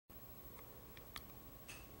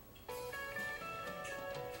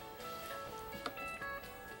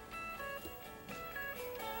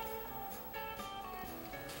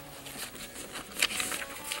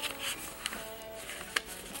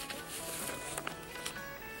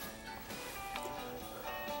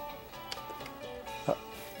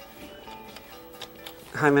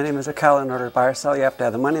Hi, my name is Raquel. In order to buy or sell, you have to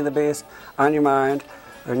have the money of the beast on your mind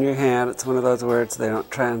or in your hand. It's one of those words they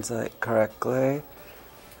don't translate correctly.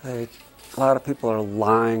 A lot of people are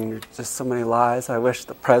lying. There's just so many lies. I wish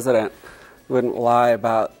the president wouldn't lie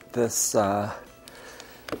about this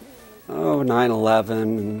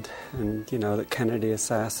 9/11 and the Kennedy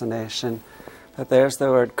assassination. But there's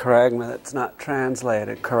the word kerygma that's not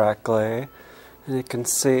translated correctly. And you can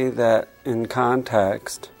see that in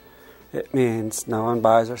context, it means no one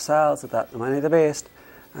buys or sells without the money of the beast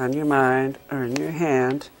on your mind or in your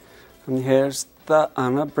hand. And here's the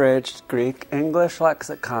unabridged Greek-English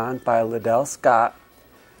lexicon by Liddell Scott.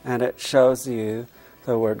 And it shows you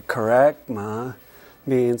the word kerygma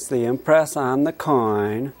means the impress on the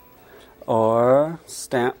coin or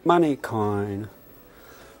stamp money coin.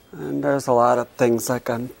 And there's a lot of things like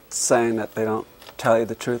I'm saying that they don't tell you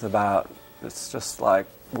the truth about. It's just like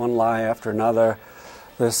one lie after another.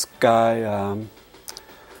 This guy,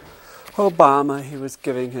 Obama, he was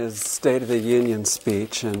giving his State of the Union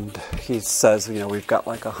speech, and he says, we've got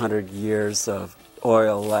like 100 years of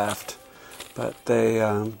oil left. But they,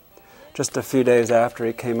 just a few days after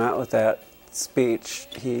he came out with that speech,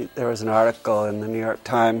 there was an article in the New York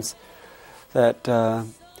Times that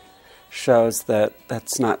shows that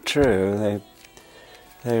that's not true.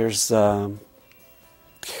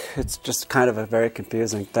 It's just kind of a very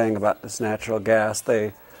confusing thing about this natural gas.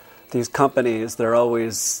 These companies, they're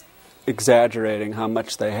always exaggerating how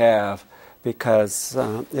much they have because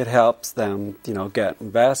it helps them, get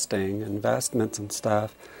investments and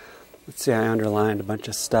stuff. Let's see, I underlined a bunch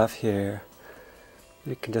of stuff here.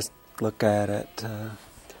 You can just look at it.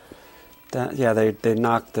 They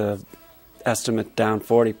knocked the estimate down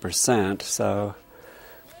 40%, so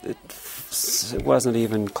it wasn't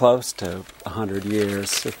even close to 100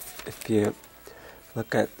 years. If you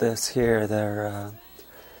look at this here, they're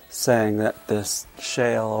saying that this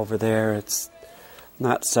shale over there, it's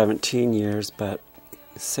not 17 years, but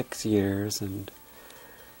 6 years, and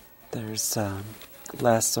there's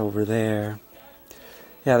less over there.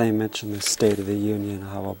 Yeah, they mentioned the State of the Union,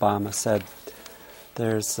 how Obama said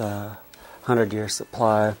there's a 100-year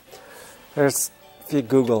supply. If you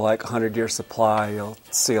Google like 100-year supply, you'll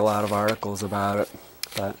see a lot of articles about it.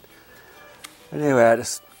 But anyway, I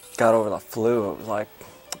just got over the flu. It was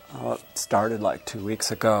it started like 2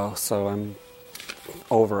 weeks ago, so I'm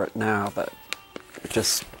over it now. But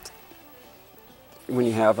just when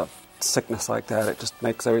you have a sickness like that, it just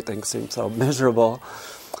makes everything seem so miserable.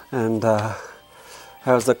 And I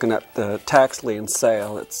was looking at the tax lien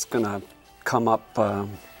sale. It's going to come up.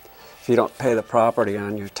 If you don't pay the property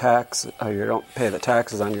on your tax, or you don't pay the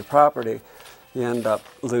taxes on your property, you end up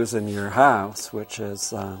losing your house, which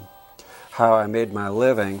is how I made my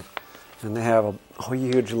living. And they have a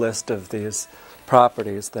huge list of these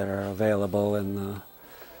properties that are available, and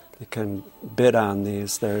you can bid on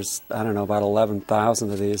these. There's, about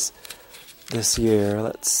 11,000 of these this year.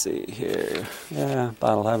 Let's see here. Yeah,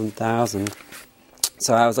 about 11,000.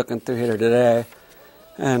 So I was looking through here today,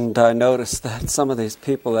 and I noticed that some of these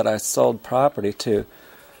people that I sold property to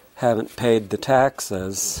haven't paid the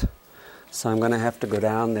taxes. So I'm going to have to go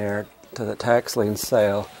down there to the tax lien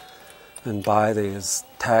sale and buy these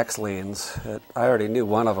tax liens. I already knew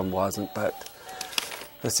one of them wasn't, but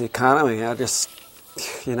this economy, it's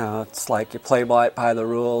like you play by the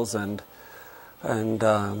rules and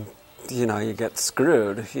you get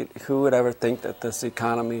screwed. Who would ever think that this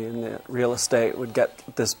economy and the real estate would get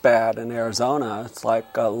this bad in Arizona? It's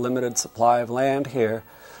like a limited supply of land here.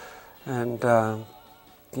 And,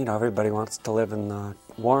 everybody wants to live in the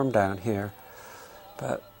warm down here.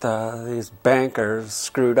 But these bankers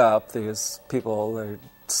screwed up. These people, they're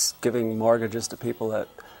giving mortgages to people that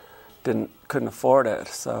couldn't afford it.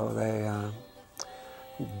 So they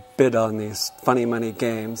bid on these funny money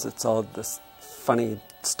games. It's all this funny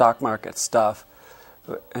stock market stuff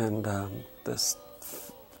and this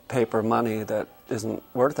paper money that isn't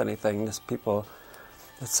worth anything. It's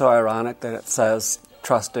so ironic that it says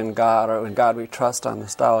trust in God, or in God we trust on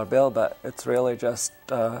this dollar bill, but it's really just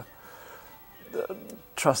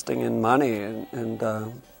trusting in money, and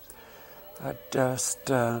I just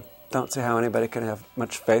don't see how anybody can have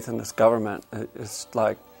much faith in this government. It's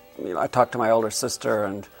like, I talked to my older sister,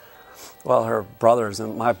 and her brothers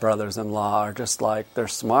and my brothers-in-law are just like, they're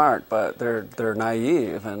smart, but they're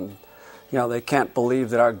naive, and they can't believe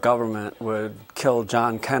that our government would kill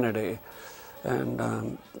John Kennedy.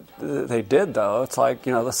 And they did, though. It's like,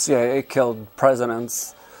 the CIA killed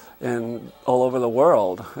presidents all over the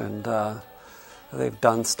world, and they've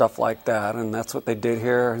done stuff like that, and that's what they did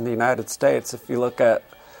here in the United States. If you look at,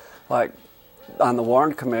 on the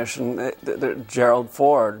Warren Commission. Gerald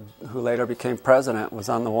Ford, who later became president, was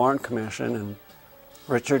on the Warren Commission, and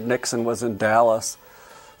Richard Nixon was in Dallas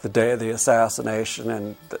the day of the assassination,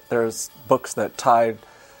 and there's books that tied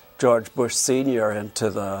George Bush Sr. into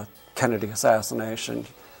the Kennedy assassination.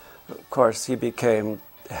 Of course, he became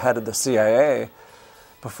head of the CIA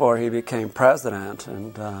before he became president,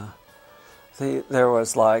 and there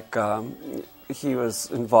was like, he was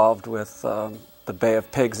involved with the Bay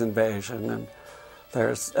of Pigs invasion, and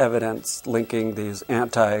there's evidence linking these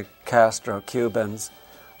anti-Castro Cubans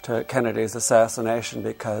to Kennedy's assassination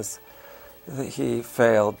because he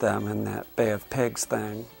failed them in that Bay of Pigs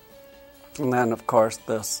thing. And then, of course,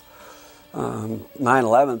 this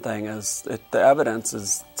 9/11 thing the evidence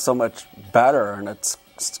is so much better, and it's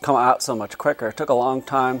come out so much quicker. It took a long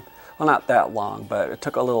time, well, not that long, but it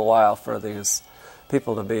took a little while for these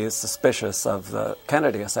people to be suspicious of the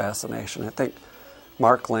Kennedy assassination. I think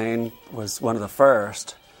Mark Lane was one of the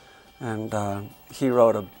first, and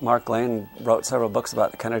Mark Lane wrote several books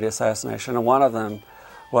about the Kennedy assassination, and one of them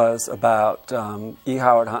was about E.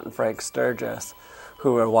 Howard Hunt and Frank Sturgis,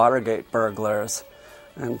 who were Watergate burglars,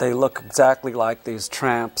 and they look exactly like these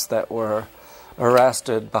tramps that were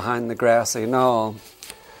arrested behind the grassy knoll.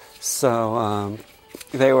 So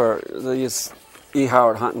these E.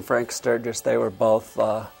 Howard Hunt and Frank Sturgis, they were both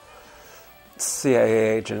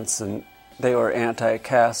CIA agents, and they were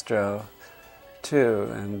anti-Castro too.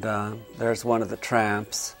 And there's one of the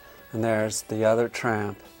tramps, and there's the other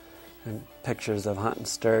tramp, and pictures of Hunt and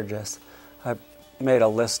Sturgis. I made a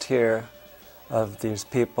list here of these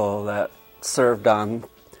people that served on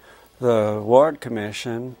the Warren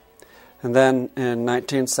Commission. And then in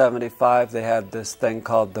 1975, they had this thing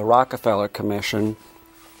called the Rockefeller Commission,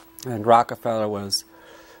 and Rockefeller was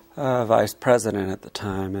vice president at the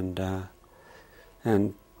time,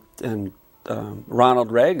 and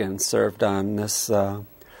Ronald Reagan served on this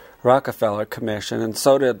Rockefeller Commission, and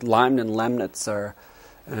so did Lyman Lemnitzer.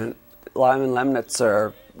 And Lyman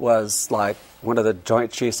Lemnitzer was like one of the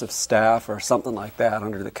Joint Chiefs of Staff or something like that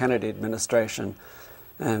under the Kennedy administration,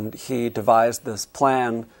 and he devised this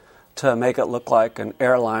plan to make it look like an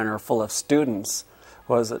airliner full of students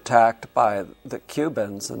was attacked by the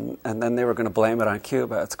Cubans, and then they were going to blame it on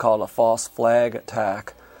Cuba. It's called a false flag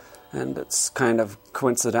attack, and it's kind of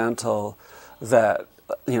coincidental that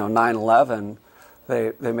 9/11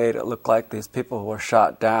 they made it look like these people were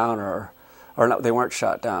shot down, or no, they weren't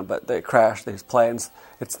shot down, but they crashed these planes.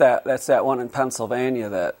 That's that one in Pennsylvania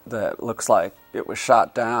that looks like it was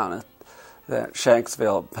shot down. That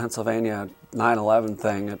Shanksville, Pennsylvania 9/11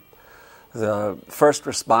 thing. The first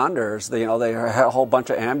responders, they had a whole bunch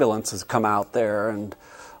of ambulances come out there, and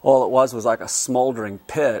all it was like a smoldering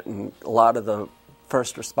pit, and a lot of the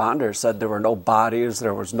first responders said there were no bodies,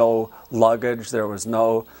 there was no luggage, there was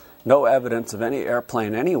no evidence of any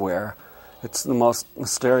airplane anywhere. It's the most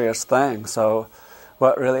mysterious thing. So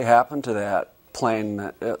what really happened to that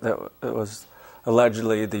plane? It was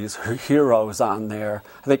allegedly these heroes on there.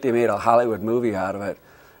 I think they made a Hollywood movie out of it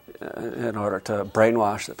in order to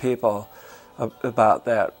brainwash the people about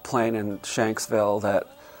that plane in Shanksville, that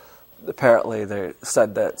apparently they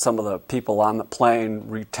said that some of the people on the plane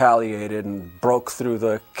retaliated and broke through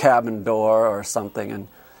the cabin door or something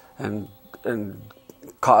and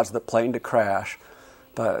caused the plane to crash.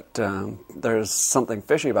 But there's something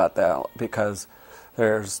fishy about that, because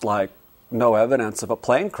there's like no evidence of a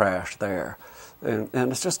plane crash there. And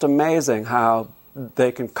it's just amazing how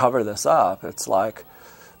they can cover this up. It's like,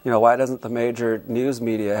 why doesn't the major news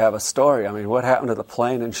media have a story? I mean, what happened to the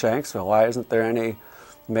plane in Shanksville? Why isn't there any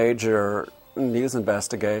major news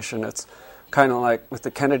investigation? It's kind of like with the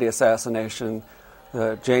Kennedy assassination,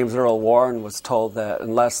 James Earl Warren was told that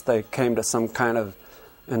unless they came to some kind of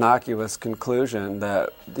innocuous conclusion that,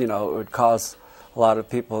 it would cause a lot of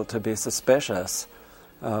people to be suspicious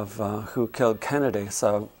of who killed Kennedy.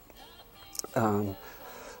 So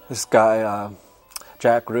this guy,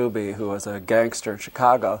 Jack Ruby, who was a gangster in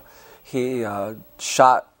Chicago, he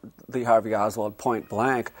shot Lee Harvey Oswald point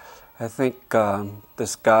blank. I think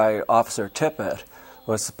this guy, Officer Tippit,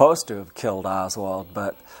 was supposed to have killed Oswald,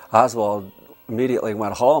 but Oswald immediately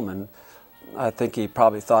went home, and I think he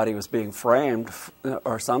probably thought he was being framed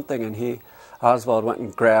or something, and Oswald went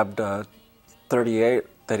and grabbed a .38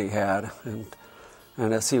 that he had, and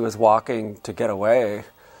as he was walking to get away,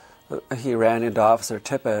 he ran into Officer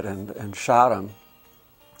Tippit and shot him.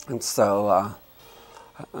 And so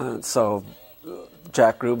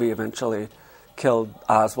Jack Ruby eventually killed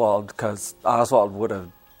Oswald, because Oswald would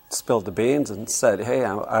have spilled the beans and said, hey,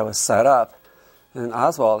 I was set up. And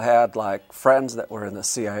Oswald had like friends that were in the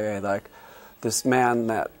CIA, like this man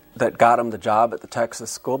that that got him the job at the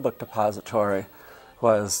Texas School Book Depository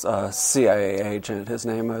was a CIA agent. His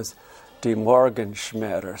name was De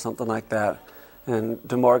Morgenschmidt or something like that. And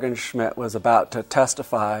De Morgenschmidt was about to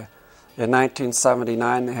testify. In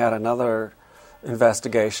 1979, they had another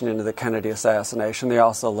investigation into the Kennedy assassination. They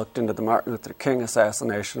also looked into the Martin Luther King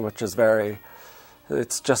assassination, which is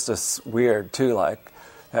it's just as weird, too. Like,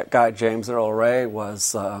 that guy, James Earl Ray,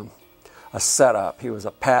 was a setup. He was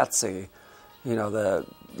a patsy. You know,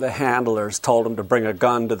 the handlers told him to bring a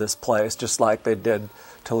gun to this place, just like they did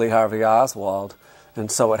to Lee Harvey Oswald. And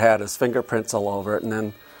so it had his fingerprints all over it. And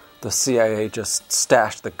then the CIA just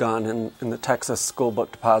stashed the gun in the Texas School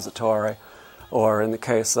Book Depository. Or in the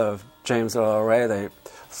case of James Earl Ray, they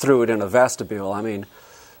threw it in a vestibule. I mean,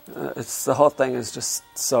 the whole thing is just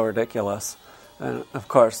so ridiculous. And of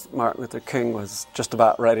course, Martin Luther King was just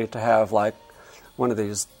about ready to have like one of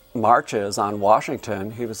these marches on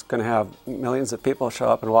Washington. He was going to have millions of people show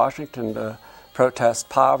up in Washington to protest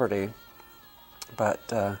poverty. But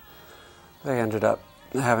they ended up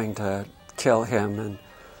having to kill him,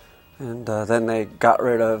 and then they got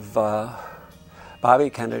rid of Bobby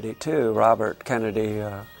Kennedy too, Robert Kennedy,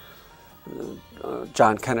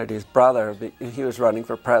 John Kennedy's brother. He was running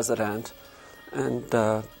for president,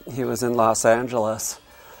 and he was in Los Angeles,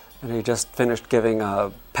 and he just finished giving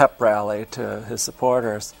a pep rally to his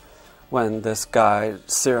supporters when this guy,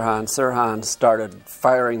 Sirhan, started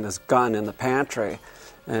firing this gun in the pantry.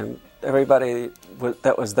 And everybody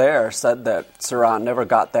that was there said that Sirhan never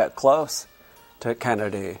got that close to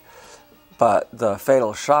Kennedy. But the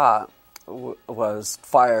fatal shot was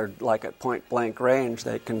fired like at point-blank range.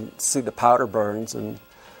 They can see the powder burns and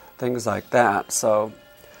things like that. So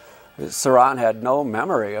Sirhan had no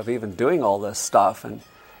memory of even doing all this stuff. And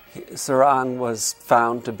Sirhan was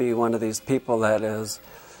found to be one of these people that is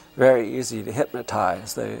very easy to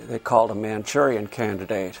hypnotize. They called a Manchurian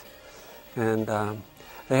candidate. And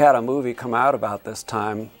they had a movie come out about this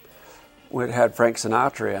time. It had Frank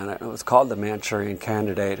Sinatra in it. It was called The Manchurian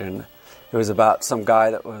Candidate, and it was about some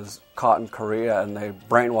guy that was caught in Korea, and they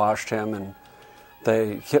brainwashed him, and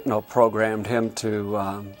they hypno-programmed him to,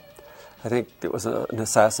 I think it was an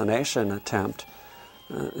assassination attempt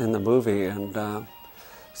in the movie. And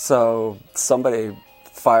so somebody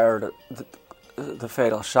fired the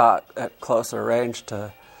fatal shot at closer range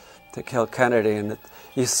to kill Kennedy. And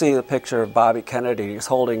you see the picture of Bobby Kennedy. He's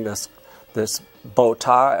holding this bow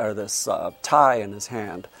tie, or this tie in his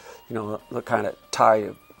hand. You know, the kind of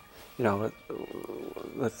tie,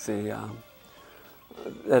 with the...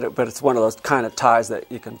 but it's one of those kind of ties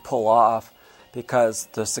that you can pull off, because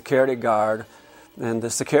the security guard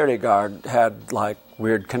had like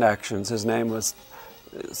weird connections. His name was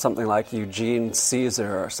something like Eugene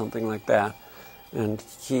Caesar or something like that. And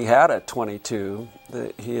he had a .22.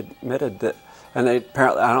 He admitted that, and they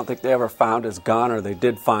apparently, I don't think they ever found his gun, or they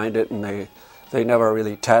did find it, and they never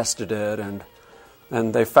really tested it.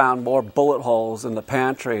 And they found more bullet holes in the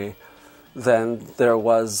pantry than there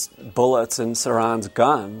was bullets in Sirhan's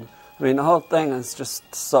gun. I mean, the whole thing is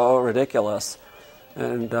just so ridiculous.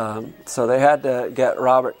 And so they had to get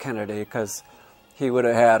Robert Kennedy, because he would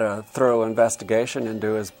have had a thorough investigation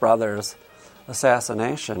into his brother's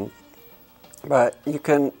assassination. But you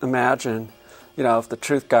can imagine, if the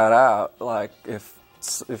truth got out, like if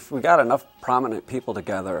we got enough prominent people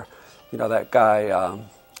together, that guy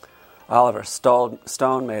Oliver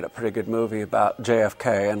Stone made a pretty good movie about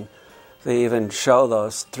JFK, and they even show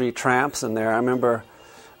those three tramps in there. I remember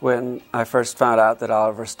when I first found out that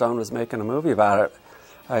Oliver Stone was making a movie about it,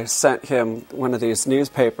 I sent him one of these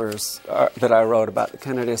newspapers that I wrote about the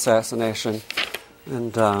Kennedy assassination,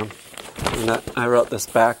 and I wrote this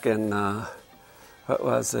back in,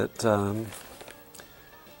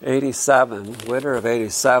 87, winter of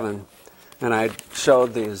 87, and I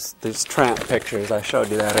showed these tramp pictures. I showed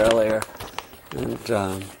you that earlier,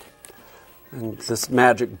 and this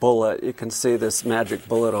magic bullet. You can see this magic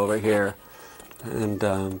bullet over here, and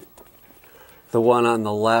the one on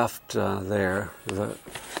the left there,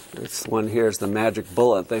 this one here is the magic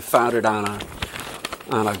bullet. They found it on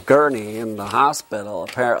a gurney in the hospital.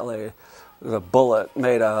 Apparently, the bullet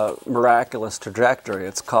made a miraculous trajectory.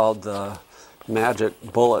 It's called the magic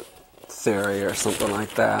bullet theory or something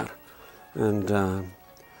like that. And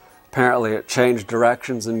apparently it changed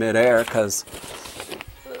directions in midair, because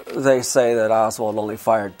they say that Oswald only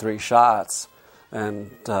fired 3 shots, and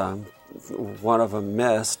one of them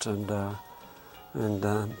missed. And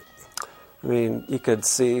I mean, you could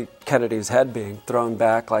see Kennedy's head being thrown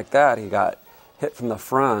back like that. He got hit from the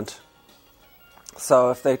front. So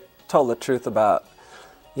if they told the truth about,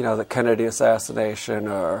 the Kennedy assassination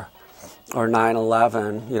or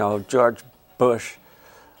 9/11, George Bush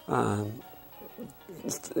is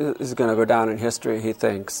going to go down in history, he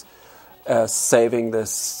thinks, as saving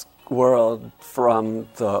this world from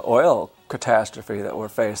the oil catastrophe that we're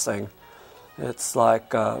facing. It's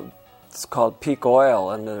like it's called peak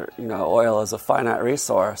oil, and oil is a finite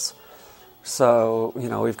resource. So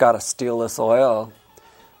we've got to steal this oil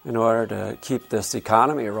in order to keep this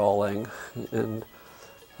economy rolling. And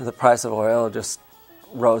the price of oil just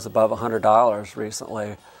rose above $100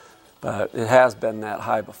 recently, but it has been that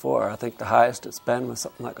high before. I think the highest it's been was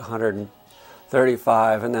something like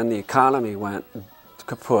 135, and then the economy went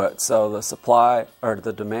kaput. So the supply or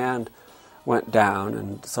the demand went down,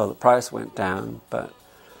 and so the price went down. But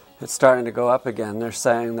it's starting to go up again. They're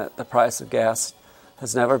saying that the price of gas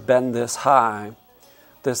has never been this high,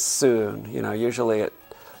 this soon. Usually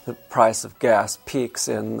the price of gas peaks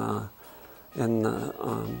in the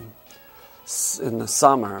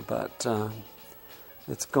summer, but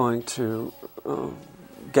it's going to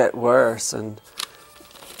get worse, and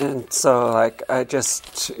so I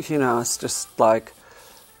just it's just like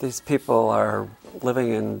these people are living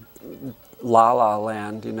in la la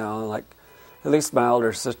land. Like at least my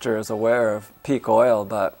older sister is aware of peak oil,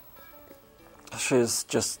 but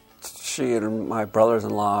she and my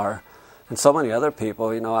brothers-in-law are, and so many other people.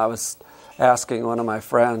 I was asking one of my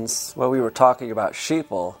friends, we were talking about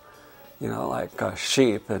sheeple, like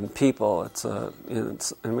sheep and people.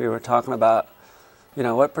 And we were talking about,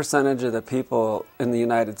 what percentage of the people in the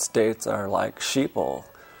United States are like sheeple,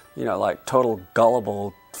 like total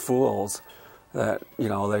gullible fools that,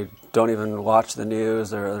 they don't even watch the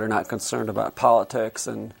news, or they're not concerned about politics,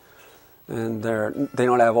 and they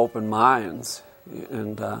don't have open minds.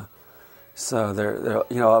 And so they're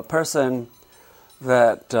a person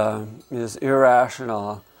that is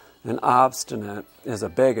irrational and obstinate is a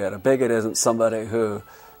bigot. A bigot isn't somebody who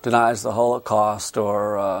denies the Holocaust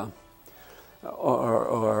or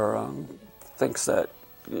thinks that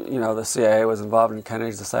the CIA was involved in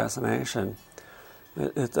Kennedy's assassination.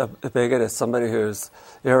 A bigot is somebody who's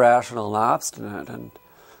irrational and obstinate, and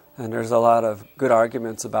there's a lot of good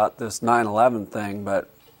arguments about this 9/11 thing, but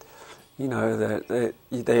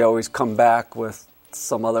they always come back with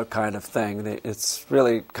some other kind of thing. It's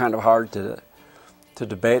really kind of hard to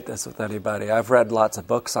debate this with anybody. I've read lots of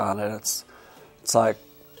books on it. It's like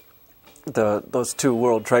those two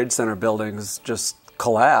World Trade Center buildings just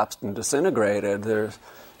collapsed and disintegrated. There's,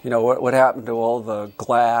 what happened to all the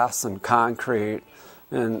glass and concrete,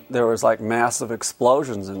 and there was like massive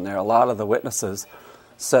explosions in there. A lot of the witnesses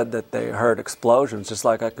said that they heard explosions, just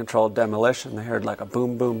like a controlled demolition. They heard like a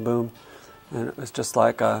boom, boom, boom, and it was just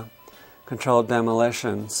like a controlled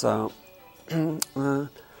demolition. So,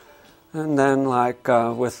 and then like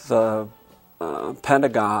with the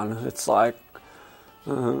Pentagon, it's like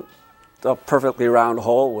a perfectly round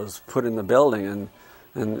hole was put in the building,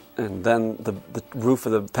 and then the roof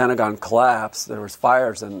of the Pentagon collapsed. There was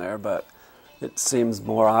fires in there, but it seems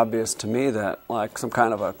more obvious to me that like some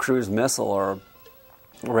kind of a cruise missile or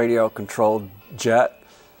a radio-controlled jet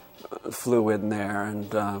flew in there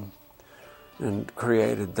and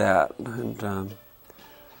created that. And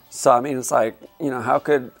so I mean, it's like, how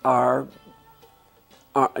could our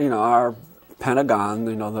Pentagon,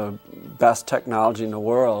 the best technology in the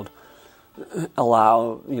world,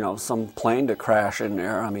 allow some plane to crash in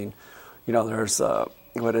there? I mean, there's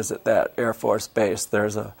what is it, that Air Force base?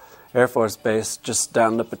 There's a Air Force base just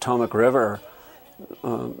down the Potomac River,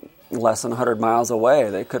 less than 100 miles away.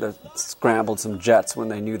 They could have scrambled some jets when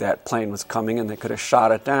they knew that plane was coming, and they could have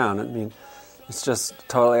shot it down. I mean, it's just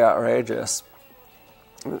totally outrageous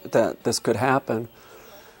that this could happen.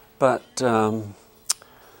 But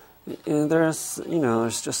there's,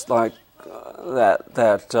 it's just like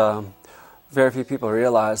that very few people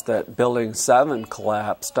realize that Building 7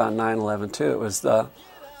 collapsed on 9/11 too. It was the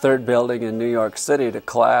third building in New York City to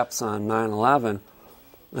collapse on 9/11,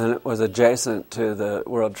 and it was adjacent to the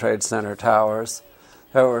World Trade Center towers.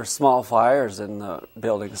 There were small fires in the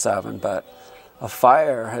Building 7, but a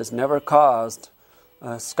fire has never caused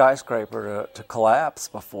a skyscraper to collapse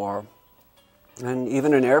before. And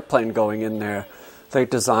even an airplane going in there, they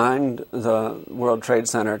designed the World Trade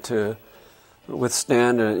Center to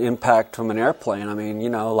withstand an impact from an airplane. I mean,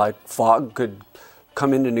 like fog could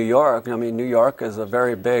come into New York. I mean, New York is a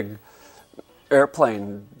very big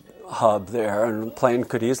airplane hub there, and a plane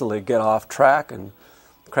could easily get off track and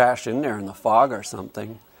crash in there in the fog or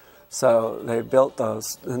something. So they built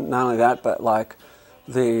those. And not only that, but like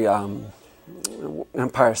the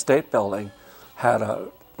Empire State Building had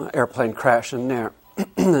an airplane crash in there,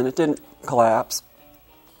 and it didn't collapse.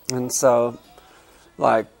 And so,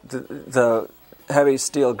 like, the heavy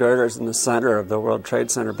steel girders in the center of the World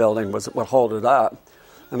Trade Center building was what hold it up.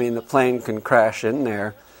 I mean, the plane can crash in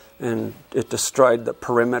there, and it destroyed the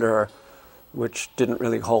perimeter, which didn't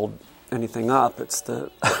really hold anything up. It's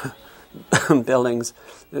the buildings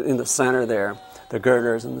in the center there, the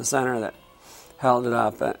girders in the center that held it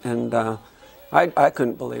up. And I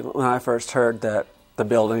couldn't believe it when I first heard that the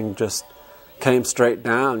building just came straight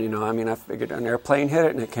down. You know, I mean, I figured an airplane hit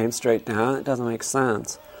it and it came straight down. It doesn't make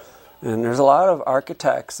sense. And there's a lot of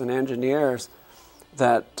architects and engineers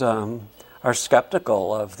that are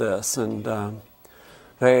skeptical of this, and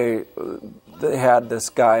they had this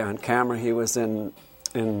guy on camera. He was in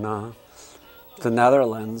the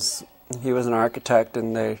Netherlands. He was an architect,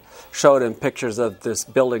 and they showed him pictures of this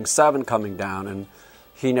Building 7 coming down, and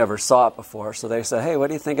he never saw it before. So they said, "Hey, what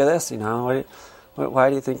do you think of this? You know, why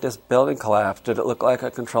do you think this building collapsed? Did it look like a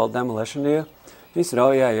controlled demolition to you?" He said,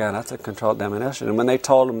 "Oh, yeah, that's a controlled demolition." And when they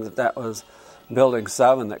told him that that was Building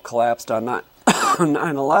 7 that collapsed on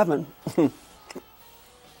 9/11,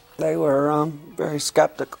 they were very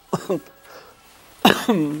skeptical.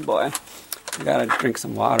 Boy, I gotta drink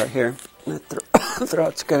some water here. My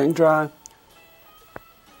throat's getting dry.